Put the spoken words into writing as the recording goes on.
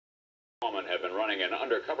Have been running an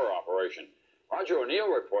undercover operation. Roger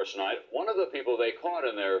O'Neill reports tonight one of the people they caught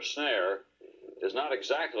in their snare is not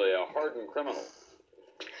exactly a hardened criminal.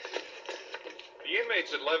 The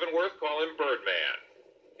inmates at Leavenworth call him Birdman.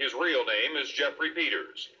 His real name is Jeffrey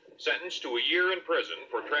Peters, sentenced to a year in prison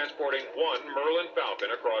for transporting one Merlin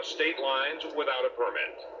falcon across state lines without a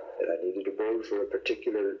permit. I needed a bird for a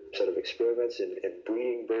particular set of experiments in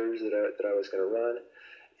breeding birds that I was going to run,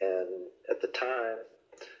 and at the time,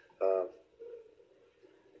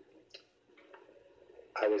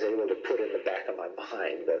 I was able to put in the back of my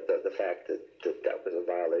mind the fact that was a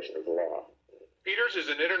violation of the law. Peters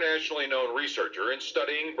is an internationally known researcher in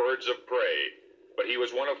studying birds of prey, but he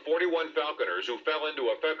was one of 41 falconers who fell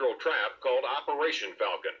into a federal trap called Operation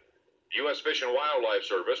Falcon. The U.S. Fish and Wildlife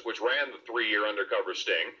Service, which ran the 3-year undercover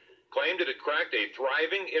sting, claimed it had cracked a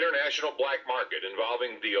thriving international black market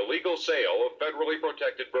involving the illegal sale of federally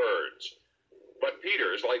protected birds. But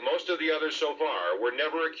Peters, like most of the others so far, were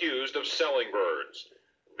never accused of selling birds.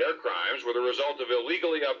 Their crimes were the result of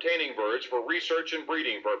illegally obtaining birds for research and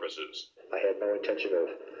breeding purposes. I had no intention of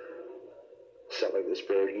selling this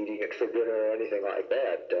bird, eating it for dinner, or anything like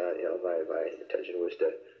that. My intention was to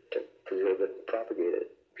preserve it and propagate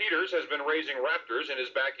it. Peters has been raising raptors in his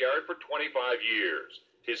backyard for 25 years.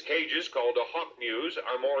 His cages, called a hawk mews,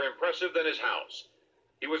 are more impressive than his house.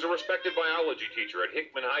 He was a respected biology teacher at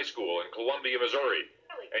Hickman High School in Columbia, Missouri,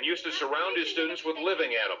 and used to surround his students with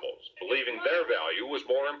living animals, believing their value was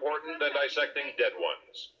more important than dissecting dead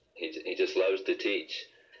ones. He just loves to teach,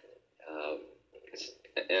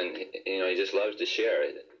 and he just loves to share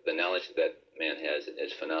it. The knowledge that man has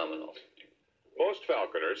is phenomenal. Most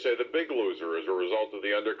falconers say the big loser as a result of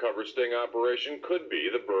the undercover sting operation could be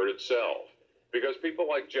the bird itself, because people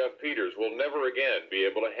like Jeff Peters will never again be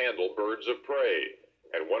able to handle birds of prey.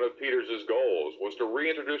 And one of Peters' goals was to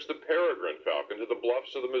reintroduce the peregrine falcon to the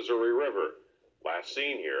bluffs of the Missouri River, last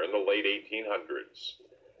seen here in the late 1800s.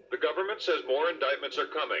 The government says more indictments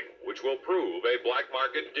are coming, which will prove a black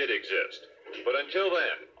market did exist. But until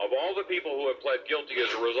then, of all the people who have pled guilty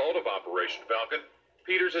as a result of Operation Falcon,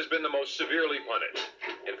 Peters has been the most severely punished.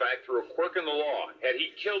 In fact, through a quirk in the law, had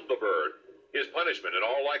he killed the bird, his punishment in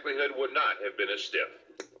all likelihood would not have been as stiff.